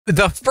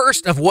The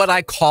first of what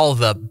I call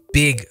the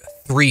big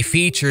three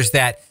features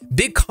that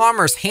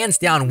BigCommerce hands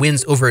down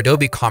wins over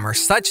Adobe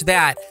Commerce, such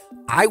that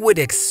I would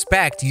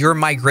expect your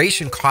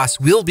migration costs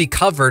will be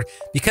covered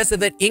because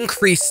of an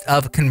increase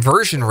of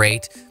conversion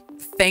rate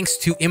thanks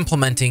to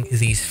implementing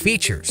these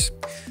features.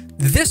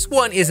 This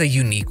one is a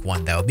unique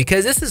one though,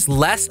 because this is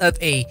less of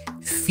a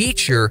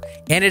feature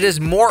and it is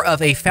more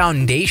of a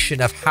foundation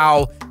of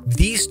how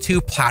these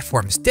two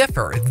platforms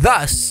differ.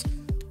 Thus,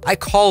 I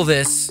call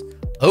this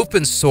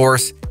open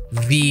source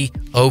v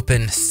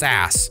open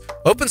SaaS.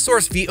 Open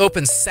source v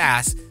open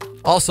SaaS,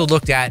 also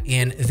looked at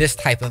in this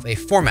type of a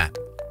format.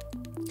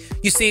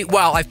 You see,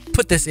 while I've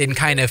put this in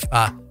kind of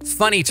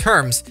funny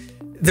terms,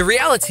 the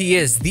reality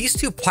is these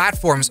two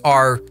platforms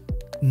are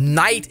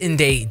night and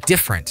day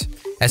different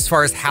as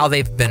far as how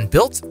they've been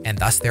built, and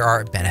thus there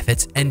are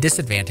benefits and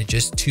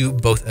disadvantages to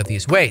both of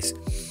these ways.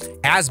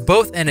 As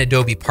both an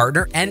Adobe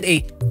partner and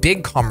a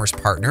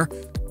BigCommerce partner,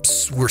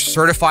 we're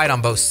certified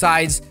on both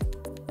sides.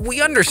 We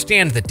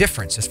understand the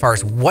difference as far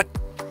as what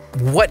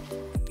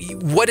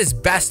is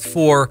best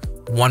for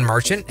one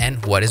merchant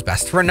and what is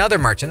best for another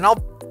merchant. And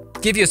I'll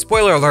give you a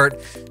spoiler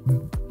alert.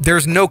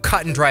 There's no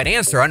cut and dried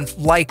answer,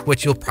 unlike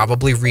what you'll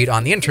probably read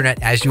on the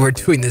internet as you are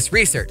doing this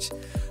research.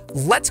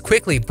 Let's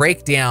quickly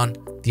break down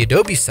the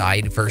Adobe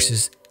side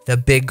versus the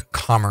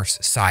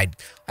BigCommerce side.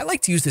 I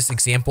like to use this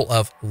example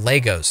of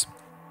Legos.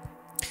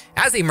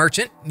 As a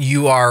merchant,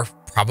 you are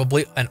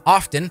probably and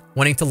often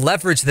wanting to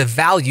leverage the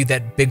value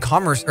that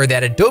BigCommerce or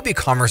that Adobe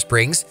Commerce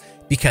brings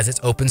because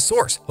it's open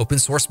source. Open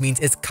source means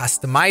it's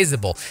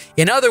customizable.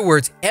 In other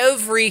words,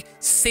 every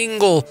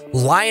single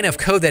line of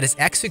code that is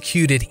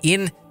executed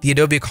in the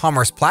Adobe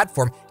Commerce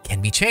platform can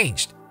be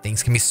changed.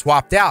 Things can be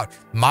swapped out.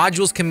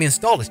 Modules can be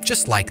installed. It's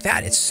just like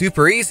that. It's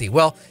super easy.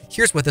 Well,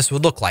 here's what this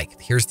would look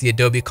like. Here's the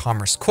Adobe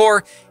Commerce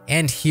core,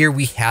 and here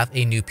we have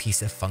a new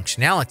piece of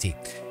functionality.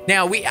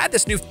 Now, we add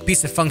this new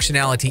piece of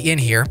functionality in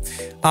here,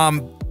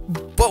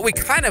 but we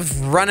kind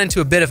of run into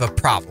a bit of a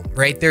problem,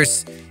 right?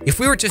 If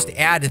we were just to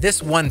add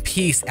this one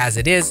piece as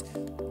it is,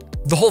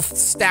 the whole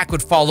stack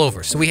would fall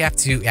over. So we have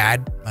to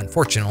add,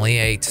 unfortunately,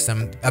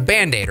 a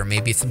Band-Aid or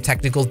maybe some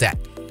technical debt.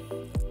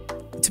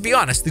 To be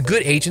honest, the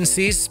good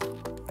agencies,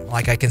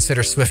 like I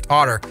consider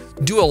SwiftOtter,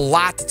 do a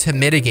lot to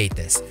mitigate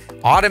this.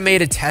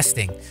 Automated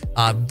testing,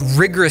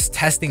 rigorous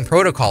testing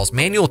protocols,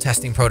 manual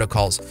testing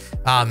protocols,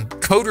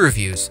 code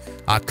reviews,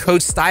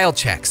 code style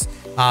checks,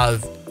 a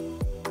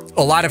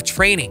lot of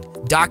training,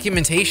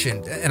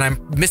 documentation, and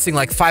I'm missing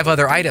like 5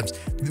 other items.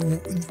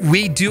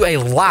 We do a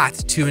lot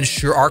to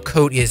ensure our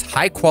code is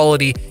high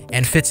quality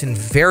and fits in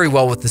very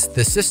well with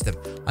the system.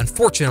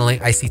 Unfortunately,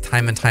 I see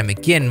time and time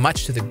again,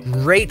 much to the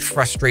great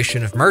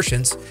frustration of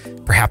merchants,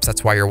 perhaps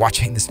that's why you're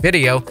watching this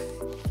video,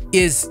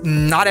 is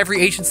not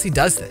every agency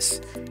does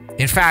this.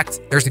 In fact,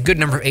 there's a good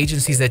number of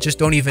agencies that just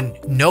don't even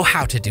know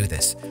how to do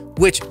this,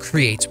 which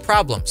creates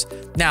problems.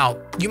 Now,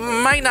 you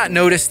might not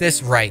notice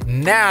this right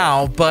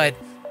now, but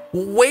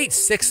wait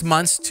 6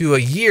 months to a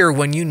year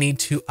when you need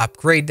to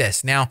upgrade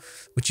this. Now,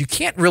 what you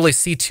can't really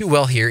see too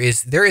well here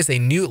is there is a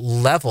new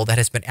level that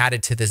has been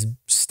added to this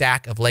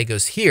stack of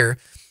Legos here,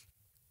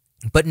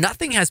 but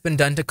nothing has been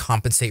done to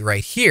compensate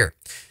right here.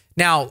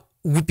 Now,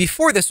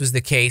 before this was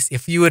the case,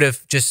 if you would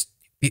have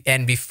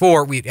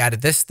before we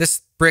added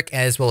this brick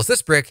as well as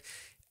this brick,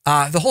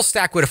 the whole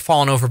stack would have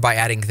fallen over by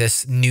adding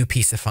this new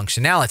piece of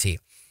functionality.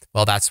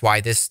 Well, that's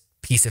why this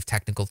piece of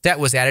technical debt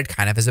was added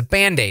kind of as a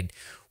Band-Aid.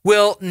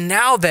 Well,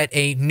 now that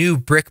a new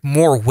brick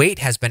more weight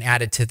has been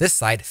added to this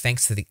side,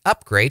 thanks to the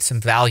upgrade,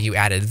 some value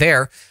added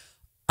there,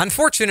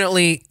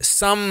 unfortunately,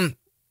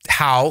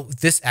 somehow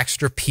this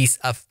extra piece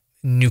of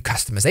new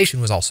customization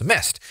was also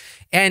missed.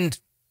 And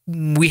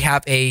we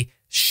have a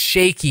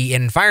shaky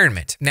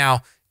environment.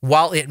 Now,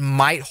 while it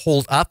might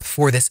hold up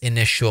for this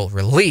initial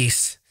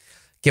release,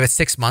 give it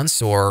 6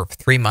 months or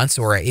 3 months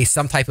or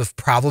some type of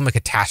problem, a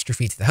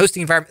catastrophe to the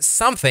hosting environment,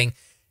 something,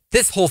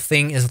 this whole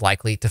thing is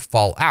likely to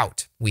fall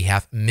out. We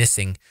have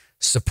missing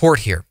support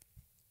here.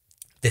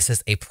 This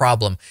is a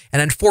problem. And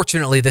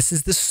unfortunately, this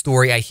is the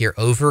story I hear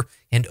over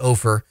and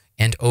over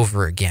and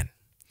over again.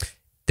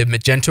 The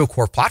Magento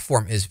core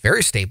platform is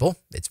very stable.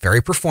 It's very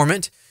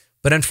performant,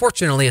 but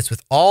unfortunately, it's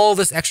with all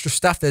this extra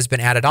stuff that has been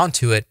added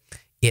onto it,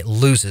 it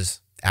loses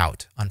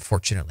out,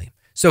 unfortunately.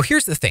 So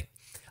here's the thing.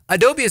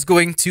 Adobe is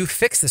going to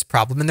fix this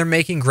problem, and they're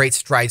making great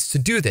strides to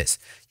do this.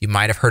 You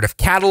might have heard of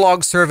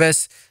Catalog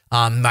Service,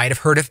 might have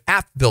heard of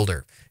App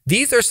Builder.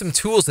 These are some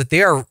tools that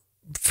they are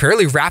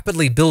fairly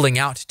rapidly building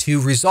out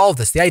to resolve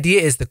this. The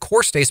idea is the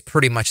core stays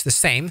pretty much the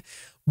same,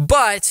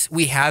 but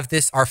we have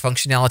our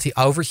functionality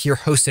over here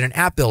hosted in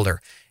App Builder.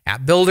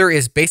 App Builder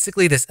is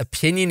basically this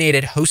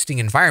opinionated hosting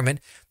environment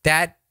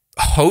that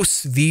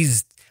hosts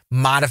these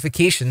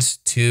modifications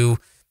to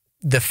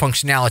the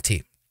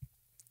functionality.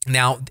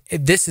 Now,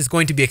 this is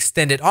going to be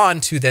extended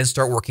on to then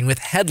start working with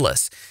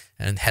headless.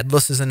 And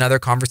headless is another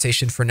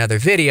conversation for another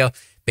video.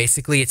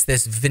 Basically, it's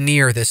this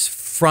veneer, this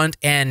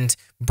front-end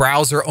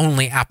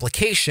browser-only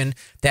application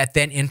that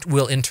then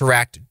will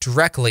interact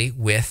directly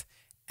with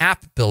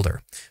App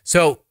Builder.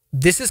 So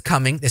this is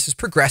coming. This is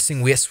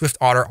progressing. We at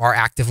SwiftOtter are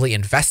actively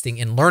investing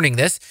in learning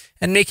this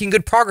and making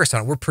good progress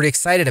on it. We're pretty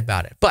excited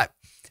about it. But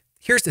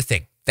here's the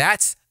thing.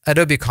 That's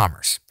Adobe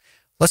Commerce.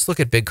 Let's look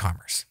at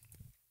BigCommerce.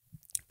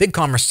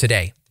 BigCommerce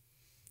today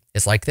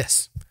is like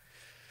this.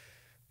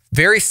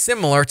 Very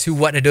similar to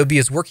what Adobe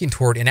is working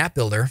toward in App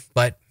Builder,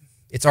 but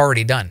it's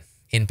already done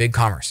in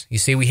BigCommerce. You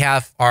see, we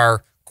have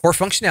our core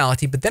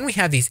functionality, but then we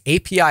have these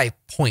API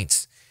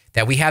points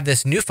that we have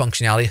this new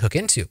functionality hook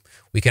into.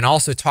 We can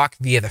also talk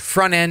via the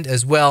front end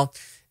as well.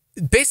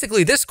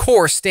 Basically, this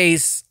core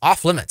stays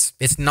off limits.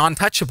 It's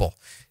non-touchable.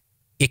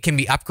 It can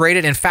be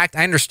upgraded. In fact,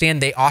 I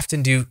understand they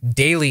often do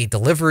daily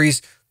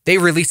deliveries. They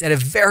release at a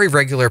very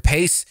regular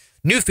pace.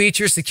 New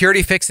features,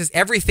 security fixes,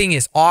 everything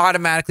is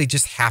automatically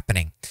just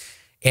happening.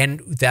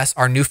 And thus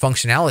our new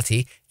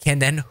functionality can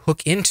then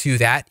hook into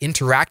that,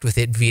 interact with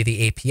it via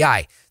the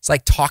API. It's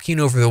like talking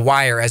over the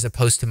wire as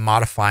opposed to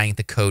modifying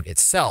the code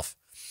itself.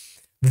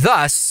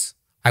 Thus,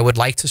 I would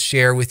like to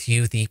share with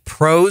you the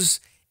pros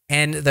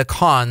and the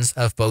cons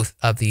of both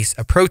of these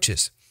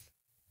approaches.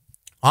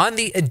 On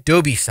the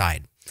Adobe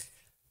side,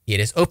 it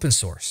is open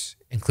source,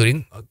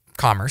 including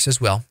commerce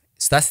as well.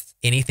 Thus,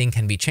 anything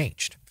can be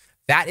changed.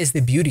 That is the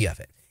beauty of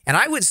it. And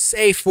I would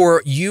say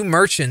for you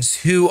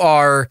merchants who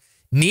are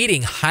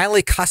needing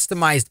highly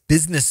customized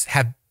business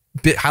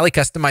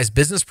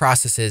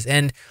processes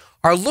and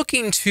are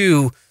looking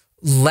to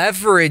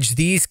leverage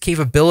these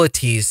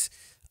capabilities,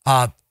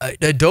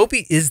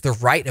 Adobe is the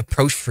right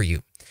approach for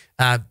you.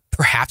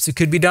 Perhaps it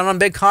could be done on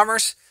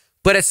BigCommerce,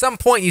 but at some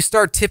point you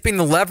start tipping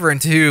the lever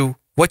into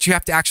what you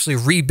have to actually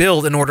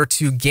rebuild in order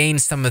to gain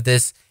some of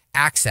this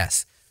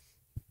access.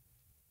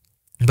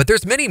 But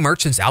there's many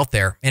merchants out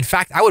there. In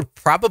fact, I would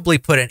probably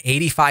put an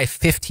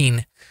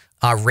 85-15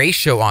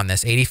 ratio on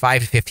this,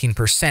 85 to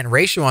 15%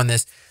 ratio on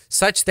this,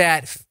 such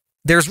that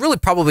there's really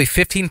probably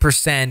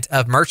 15%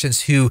 of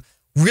merchants who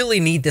really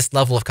need this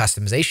level of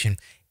customization.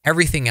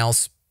 Everything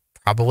else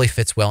probably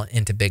fits well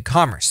into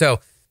BigCommerce. So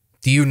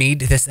do you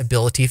need this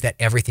ability that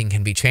everything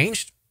can be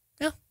changed?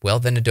 Yeah, well,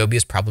 then Adobe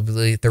is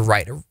probably the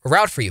right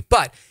route for you.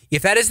 But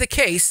if that is the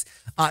case,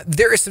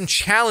 there is some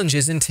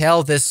challenges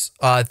until this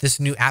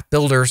new app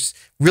builders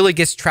really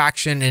gets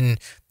traction and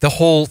the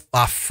whole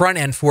front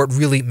end for it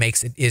really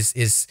makes it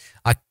is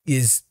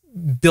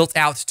built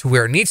out to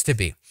where it needs to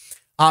be.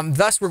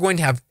 Thus, we're going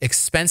to have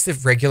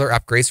expensive regular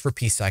upgrades for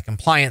PCI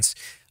compliance.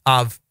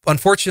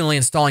 Unfortunately,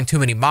 installing too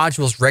many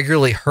modules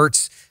regularly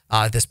hurts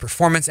this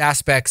performance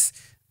aspects.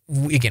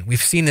 Again, we've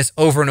seen this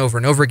over and over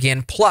and over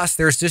again. Plus,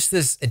 there's just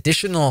this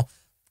additional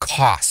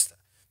cost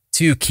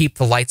to keep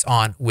the lights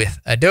on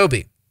with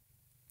Adobe.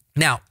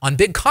 Now, on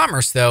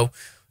BigCommerce, though,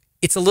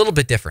 it's a little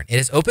bit different. It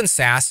is open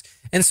SaaS.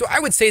 And so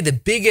I would say the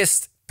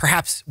biggest,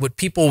 perhaps what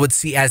people would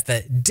see as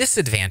the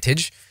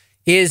disadvantage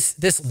is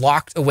this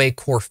locked away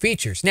core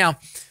features. Now,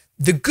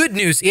 the good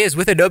news is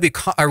with with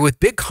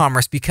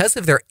BigCommerce, because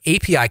of their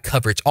API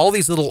coverage, all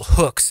these little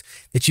hooks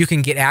that you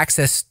can get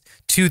access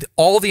to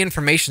all the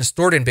information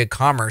stored in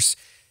BigCommerce,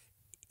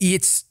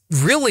 it's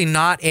really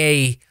not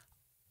a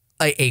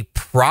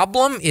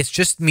problem. It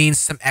just means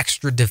some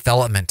extra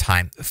development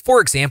time.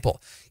 For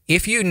example,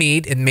 if you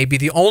need, and maybe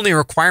the only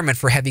requirement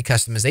for heavy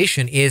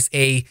customization is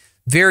a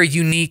very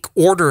unique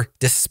order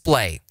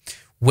display.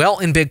 Well,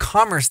 in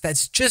BigCommerce,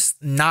 that's just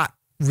not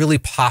really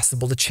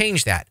possible to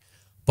change that.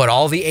 But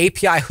all the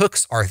API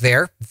hooks are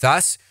there.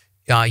 Thus,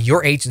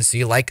 your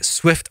agency like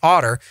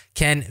SwiftOtter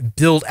can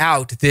build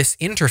out this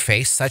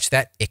interface such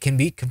that it can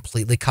be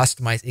completely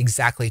customized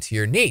exactly to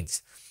your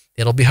needs.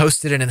 It'll be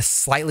hosted in a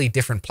slightly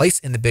different place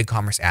in the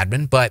BigCommerce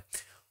admin, but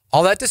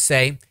all that to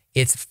say,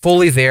 it's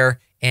fully there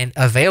and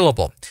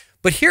available.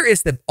 But here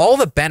is all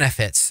the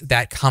benefits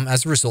that come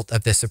as a result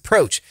of this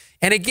approach.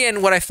 And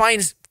again, what I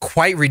find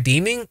quite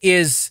redeeming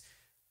is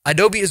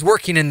Adobe is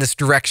working in this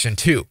direction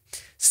too.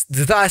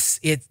 Thus,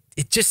 it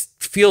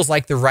just feels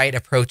like the right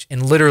approach in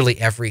literally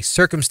every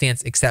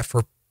circumstance, except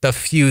for the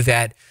few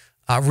that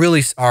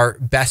really are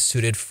best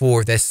suited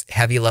for this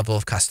heavy level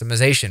of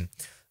customization.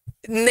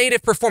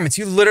 Native performance,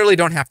 you literally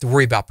don't have to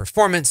worry about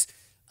performance.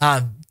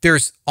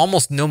 There's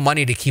almost no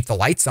money to keep the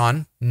lights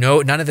on.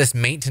 None of this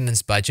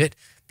maintenance budget.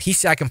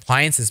 PCI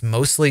compliance is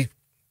mostly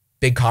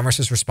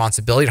BigCommerce's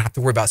responsibility. You don't have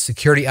to worry about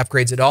security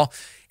upgrades at all.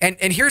 And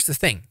here's the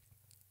thing.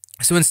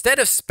 So instead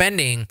of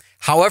spending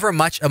however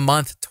much a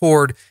month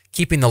toward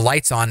keeping the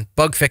lights on,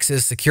 bug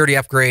fixes, security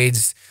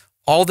upgrades,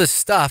 all this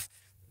stuff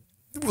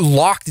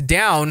locked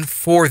down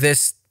for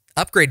this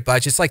upgrade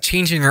budget, it's like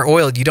changing your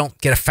oil. You don't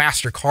get a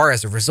faster car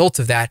as a result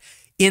of that.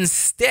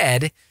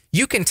 Instead,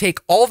 you can take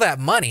all that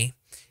money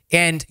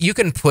and you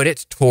can put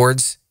it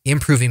towards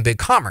improving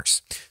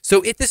BigCommerce.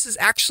 So this is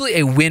actually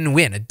a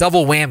win-win, a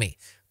double whammy.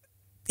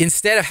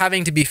 Instead of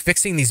having to be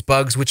fixing these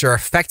bugs, which are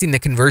affecting the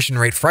conversion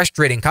rate,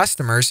 frustrating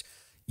customers,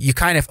 you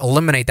kind of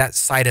eliminate that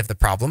side of the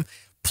problem.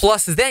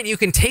 Plus, then you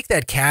can take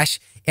that cash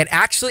and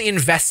actually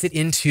invest it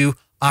into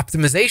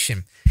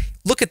optimization.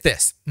 Look at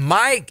this.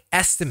 My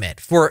estimate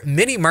for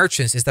many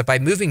merchants is that by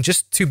moving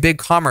just to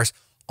BigCommerce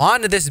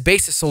on this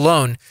basis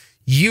alone,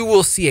 you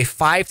will see a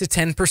 5 to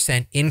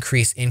 10%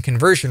 increase in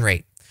conversion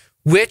rate.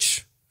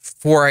 which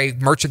for a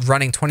merchant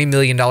running $20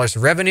 million of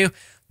revenue,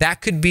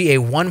 that could be a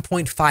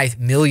 $1.5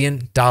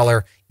 million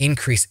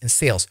increase in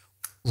sales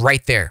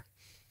right there.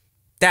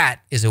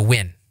 That is a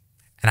win.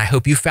 And I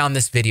hope you found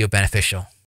this video beneficial.